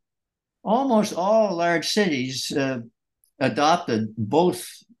two, almost all large cities adopted both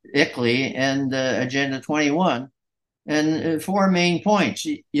ICLEI and Agenda 21. And 4 main points.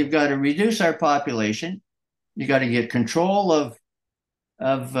 You've got to reduce our population. You got to get control of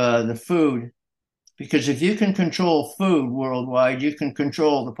the food, because if you can control food worldwide, you can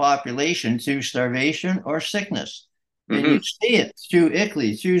control the population through starvation or sickness. And you see it through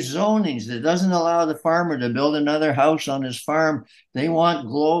ICLEI, through zonings that doesn't allow the farmer to build another house on his farm. They want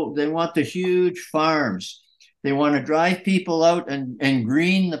the huge farms. They want to drive people out and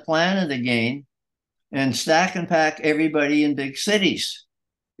green the planet again and stack and pack everybody in big cities.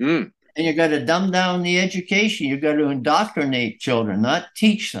 And you got to dumb down the education. You got to indoctrinate children, not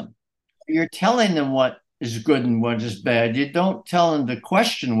teach them. You're telling them what is good and what is bad. You don't tell them to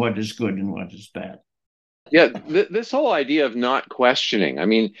question what is good and what is bad. Yeah, this whole idea of not questioning, I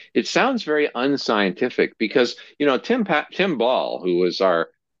mean, it sounds very unscientific because, Tim Ball, who was our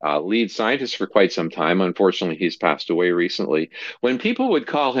lead scientist for quite some time, unfortunately, he's passed away recently. When people would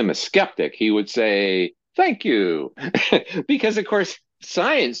call him a skeptic, he would say, thank you. Because, of course,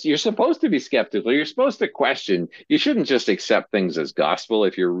 science, you're supposed to be skeptical. You're supposed to question. You shouldn't just accept things as gospel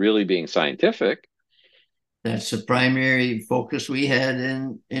if you're really being scientific. That's the primary focus we had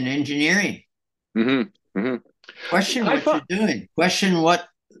in engineering. Mm-hmm. Mm-hmm. Question what you're doing. Question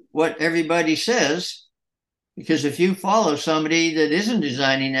what everybody says, because if you follow somebody that isn't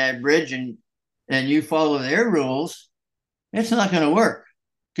designing that bridge and you follow their rules, it's not going to work,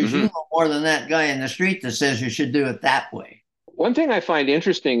 because you know more than that guy in the street that says you should do it that way. One thing I find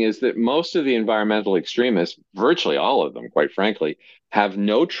interesting is that most of the environmental extremists, virtually all of them, quite frankly, have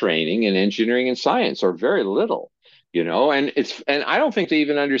no training in engineering and science, or very little. And I don't think they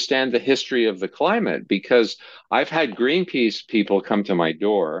even understand the history of the climate, because I've had Greenpeace people come to my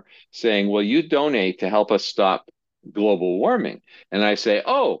door saying, will you donate to help us stop global warming? And I say,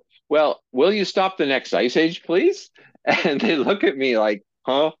 oh, well, will you stop the next ice age, please? And they look at me like,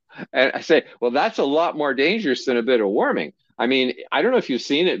 huh? And I say, well, that's a lot more dangerous than a bit of warming. I mean, I don't know if you've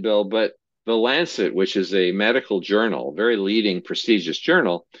seen it, Bill, but the Lancet, which is a medical journal, very leading, prestigious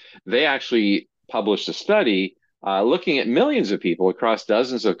journal, they actually published a study looking at millions of people across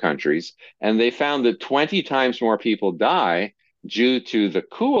dozens of countries, and they found that 20 times more people die due to the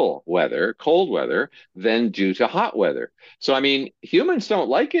cold weather, than due to hot weather. So, I mean, humans don't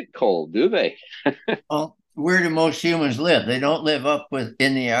like it cold, do they? Well, where do most humans live? They don't live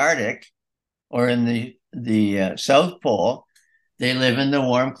in the Arctic or in the South Pole. They live in the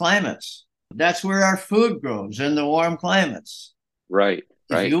warm climates. That's where our food grows, in the warm climates. Right,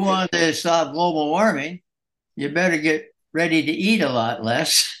 If right. you want to stop global warming, you better get ready to eat a lot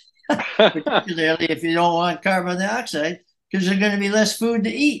less, particularly if you don't want carbon dioxide, because there's going to be less food to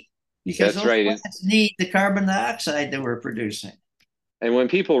eat because That's those right. plants need the carbon dioxide that we're producing. And when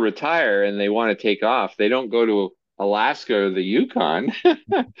people retire and they want to take off, they don't go to Alaska or the Yukon.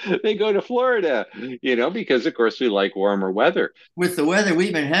 They go to Florida, because of course we like warmer weather. With the weather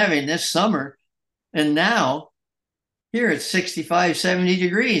we've been having this summer, and now here it's 65, 70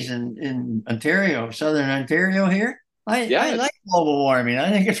 degrees in Ontario, southern Ontario here. I like global warming. I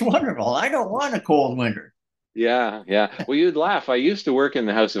think it's wonderful. I don't want a cold winter. Yeah, yeah. Well, you'd laugh. I used to work in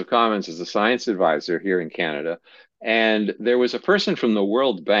the House of Commons as a science advisor here in Canada. And there was a person from the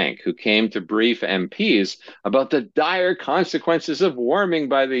World Bank who came to brief MPs about the dire consequences of warming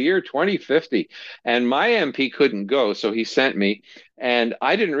by the year 2050. And my MP couldn't go, so he sent me. And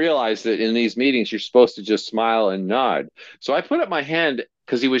I didn't realize that in these meetings, you're supposed to just smile and nod. So I put up my hand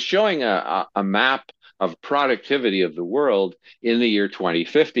because he was showing a map of productivity of the world in the year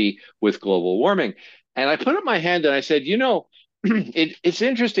 2050 with global warming. And I put up my hand and I said, it's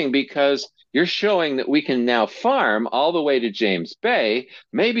interesting because you're showing that we can now farm all the way to James Bay,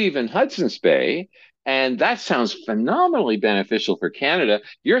 maybe even Hudson's Bay. And that sounds phenomenally beneficial for Canada.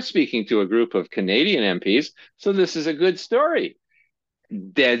 You're speaking to a group of Canadian MPs, so this is a good story.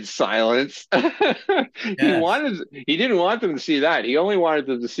 Dead silence. He didn't want them to see that. He only wanted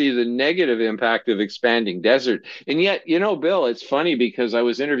them to see the negative impact of expanding desert. And yet, Bill, it's funny because I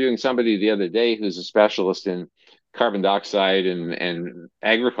was interviewing somebody the other day who's a specialist in carbon dioxide and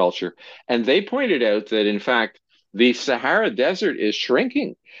agriculture, and they pointed out that in fact the Sahara Desert is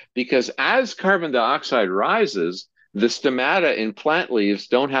shrinking because as carbon dioxide rises, the stomata in plant leaves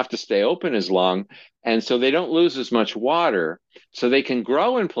don't have to stay open as long, and so they don't lose as much water, so they can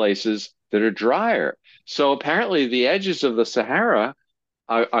grow in places that are drier. So apparently the edges of the Sahara,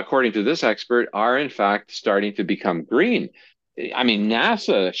 according to this expert, are in fact starting to become green. I mean,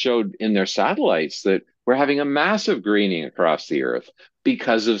 NASA showed in their satellites that we're having a massive greening across the Earth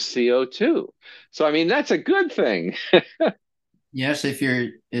because of CO2. So, I mean, that's a good thing. Yes, if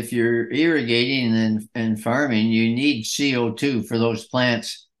you're irrigating and farming, you need CO2 for those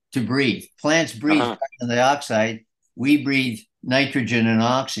plants to breathe. Plants breathe carbon dioxide. We breathe nitrogen and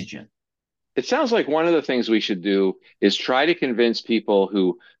oxygen. It sounds like one of the things we should do is try to convince people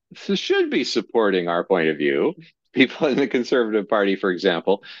who should be supporting our point of view, people in the Conservative Party, for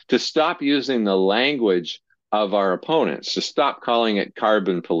example, to stop using the language of our opponents, to stop calling it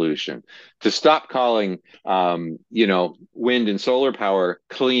carbon pollution, to stop calling, wind and solar power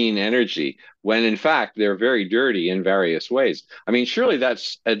clean energy, when in fact they're very dirty in various ways. I mean, surely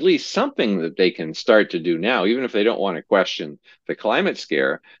that's at least something that they can start to do now, even if they don't want to question the climate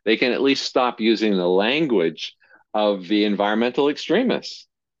scare. They can at least stop using the language of the environmental extremists.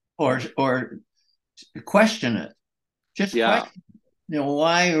 Or question it. Just question.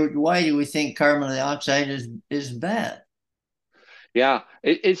 Why do we think carbon dioxide is bad? Yeah,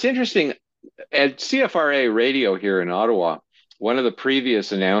 it's interesting. At CFRA radio here in Ottawa, one of the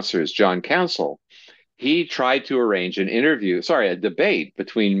previous announcers, John Council, he tried to arrange a debate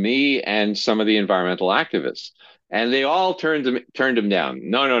between me and some of the environmental activists. And they all turned him down.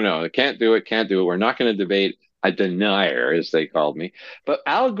 No, can't do it. We're not going to debate a denier, as they called me. But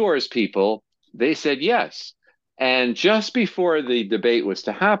Al Gore's people, they said yes. And just before the debate was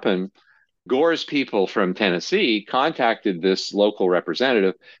to happen, Gore's people from Tennessee contacted this local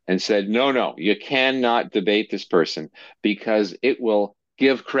representative and said, no, you cannot debate this person because it will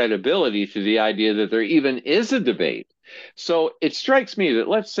give credibility to the idea that there even is a debate. So it strikes me that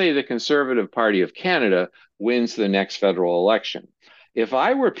let's say the Conservative Party of Canada wins the next federal election. If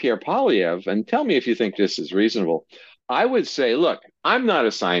I were Pierre Poilievre, and tell me if you think this is reasonable, I would say, look, I'm not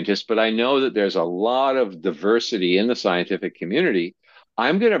a scientist, but I know that there's a lot of diversity in the scientific community.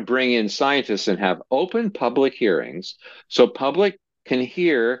 I'm going to bring in scientists and have open public hearings so public can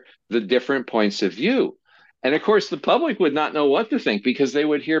hear the different points of view. And of course, the public would not know what to think because they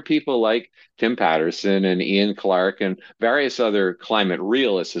would hear people like Tim Patterson and Ian Clark and various other climate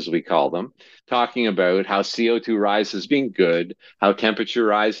realists, as we call them, talking about how CO2 rise has been good, how temperature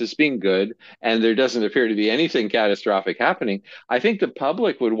rise has been good, and there doesn't appear to be anything catastrophic happening. I think the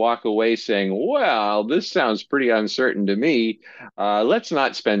public would walk away saying, well, this sounds pretty uncertain to me. Let's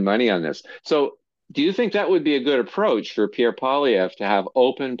not spend money on this. So, do you think that would be a good approach for Pierre Poilievre to have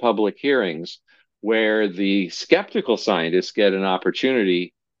open public hearings where the skeptical scientists get an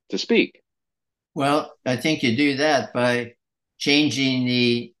opportunity to speak? Well, I think you do that by changing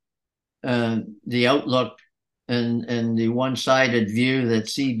the outlook and the one-sided view that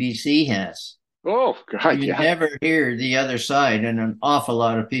CBC has. Oh, God, You yeah. never hear the other side, and an awful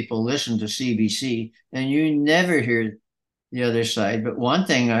lot of people listen to CBC, and you never hear the other side. But one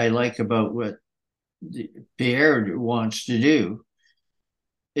thing I like about what Pierre wants to do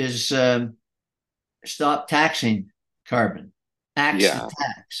is stop taxing carbon, axe Yeah. the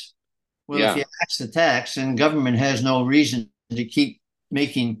tax. Well, Yeah. if you axe the tax, then government has no reason to keep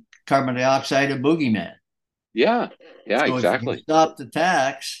making carbon dioxide a boogeyman. Yeah. Yeah, So if you exactly. stop the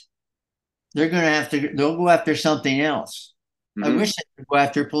tax, they'll go after something else. I Mhm. wish they would go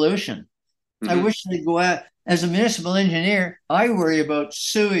after pollution. I Mhm. wish they'd go out. As a municipal engineer, I worry about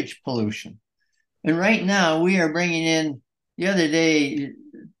sewage pollution. And right now we are bringing in, the other day,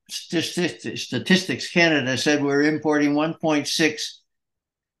 Statistics Canada said we're importing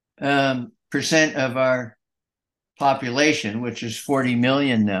 1.6% of our population, which is 40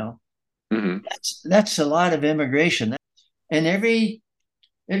 million now. Mhm. That's a lot of immigration. And every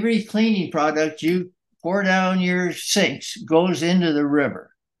cleaning product you pour down your sinks goes into the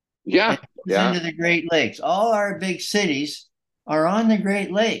river. Yeah. It goes Yeah. into the Great Lakes. All our big cities are on the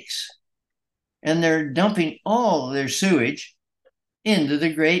Great Lakes, and they're dumping all their sewage into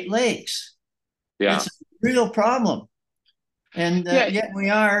the Great Lakes. Yeah. It's a real problem. And Yeah. yet we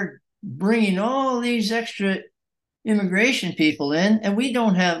are bringing all these extra immigration people in, and we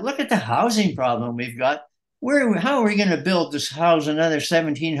don't have, look at the housing problem we've got. How are we going to build this house another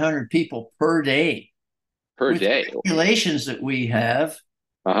 1,700 people per day? Per With day. the regulations that we have.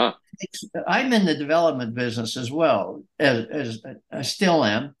 Uh-huh. I'm in the development business as well, as I still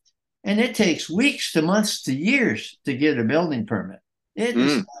am. And it takes weeks to months to years to get a building permit. It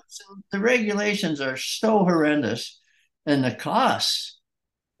is the regulations are so horrendous, and the costs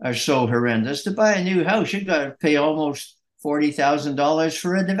are so horrendous. To buy a new house, you've got to pay almost $40,000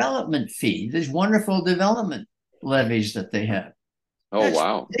 for a development fee. These wonderful development levies that they have. Oh, That's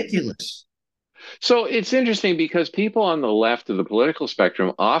wow. ridiculous. So it's interesting because people on the left of the political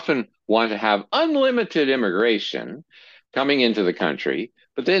spectrum often want to have unlimited immigration coming into the country,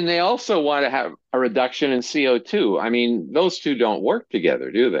 but then they also want to have a reduction in CO2. I mean, those two don't work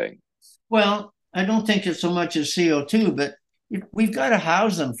together, do they? Well, I don't think it's so much as CO2, but we've got to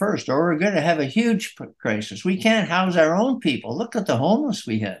house them first, or we're going to have a huge crisis. We can't house our own people. Look at the homeless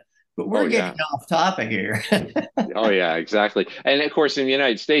we have. But we're getting off topic here. Oh, yeah, exactly. And of course, in the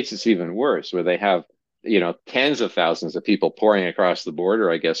United States, it's even worse, where they have, tens of thousands of people pouring across the border,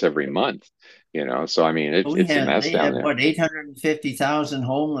 I guess, every month. So I mean, it's a mess They down have there. what, 850,000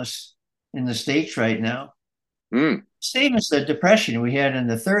 homeless in the States right now. Same as the depression we had in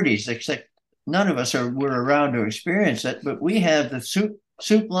the 30s, except none of us were around to experience it. But we have the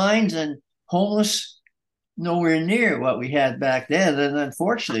soup lines and homeless nowhere near what we had back then. And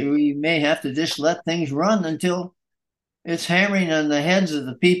unfortunately, we may have to just let things run until it's hammering on the heads of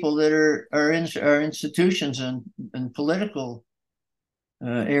the people that are in our institutions and political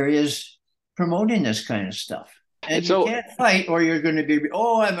areas promoting this kind of stuff. And you can't fight, or you're going to be,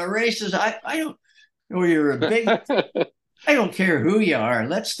 I'm a racist. I don't, or you're a bigot. I don't care who you are.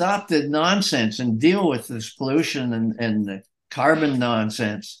 Let's stop the nonsense and deal with this pollution and the carbon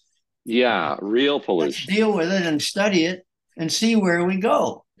nonsense. Yeah, real pollution. Let's deal with it and study it and see where we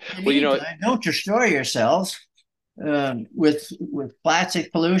go. Don't destroy yourselves with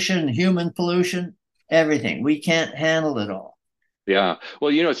plastic pollution, human pollution, everything. We can't handle it all. Yeah.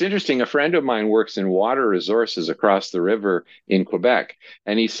 Well, it's interesting. A friend of mine works in water resources across the river in Quebec.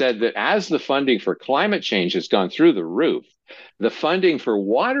 And he said that as the funding for climate change has gone through the roof, the funding for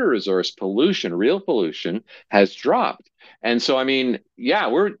water resource pollution, real pollution, has dropped. And so, I mean, yeah,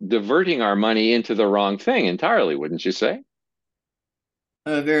 we're diverting our money into the wrong thing entirely, wouldn't you say?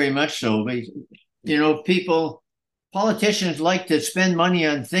 Very much so. Politicians like to spend money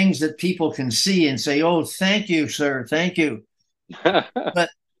on things that people can see and say, oh, thank you, sir. Thank you. But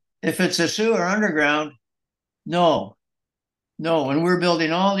if it's a sewer underground, no. And we're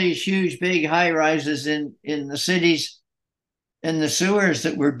building all these huge, big high rises in the cities, and the sewers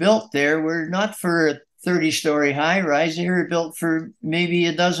that were built there were not for 30-story high rise, they were built for maybe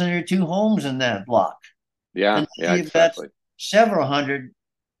a dozen or two homes in that block. Yeah, you've exactly. got several hundred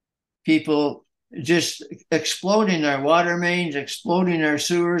people just exploding our water mains, exploding our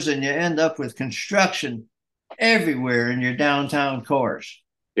sewers, and you end up with construction everywhere in your downtown cores.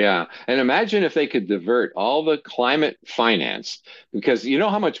 Yeah. And imagine if they could divert all the climate finance, because you know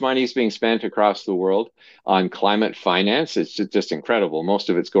how much money is being spent across the world on climate finance? It's just incredible. Most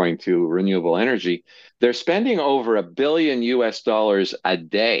of it's going to renewable energy. They're spending over $1 billion a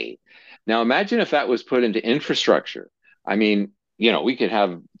day. Now, imagine if that was put into infrastructure. I mean, we could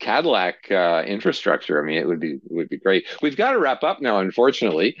have Cadillac infrastructure. I mean, it would be great. We've got to wrap up now,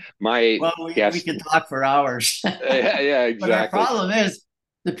 unfortunately. We could talk for hours. Yeah, exactly. But our problem is,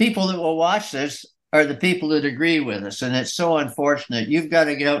 the people that will watch this are the people that agree with us. And it's so unfortunate. You've got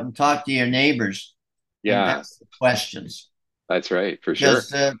to get out and talk to your neighbors. Yeah. And ask the questions. That's right, for sure.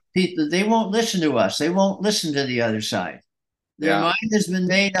 Because people, they won't listen to us. They won't listen to the other side. Their mind has been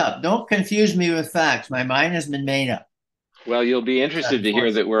made up. Don't confuse me with facts. My mind has been made up. Well, you'll be interested to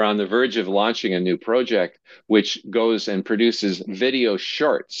hear that we're on the verge of launching a new project which goes and produces video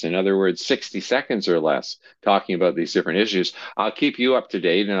shorts, in other words, 60 seconds or less, talking about these different issues. I'll keep you up to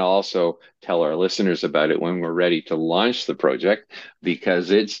date, and I'll also tell our listeners about it when we're ready to launch the project,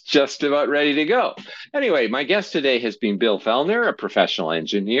 because it's just about ready to go. Anyway, my guest today has been Bill Fellner, a professional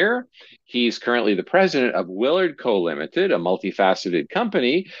engineer. He's currently the president of Willard Co. Limited, a multifaceted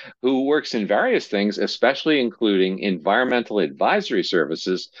company who works in various things, especially including environmental advisory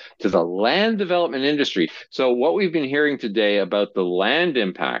services to the land development industry. So what we've been hearing today about the land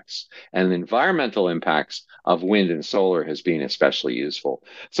impacts and the environmental impacts of wind and solar has been especially useful.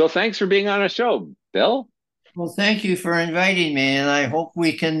 So thanks for being on our show, Bill. Well, thank you for inviting me, and I hope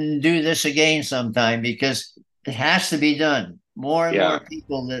we can do this again sometime, because it has to be done. More and more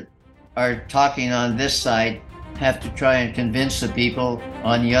people that are talking on this side have to try and convince the people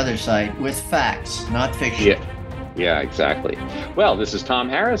on the other side with facts, not fiction. Yeah, exactly. Well, this is Tom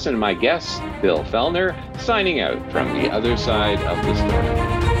Harris and my guest, Bill Fellner, signing out from the other side of the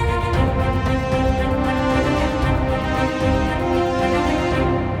story.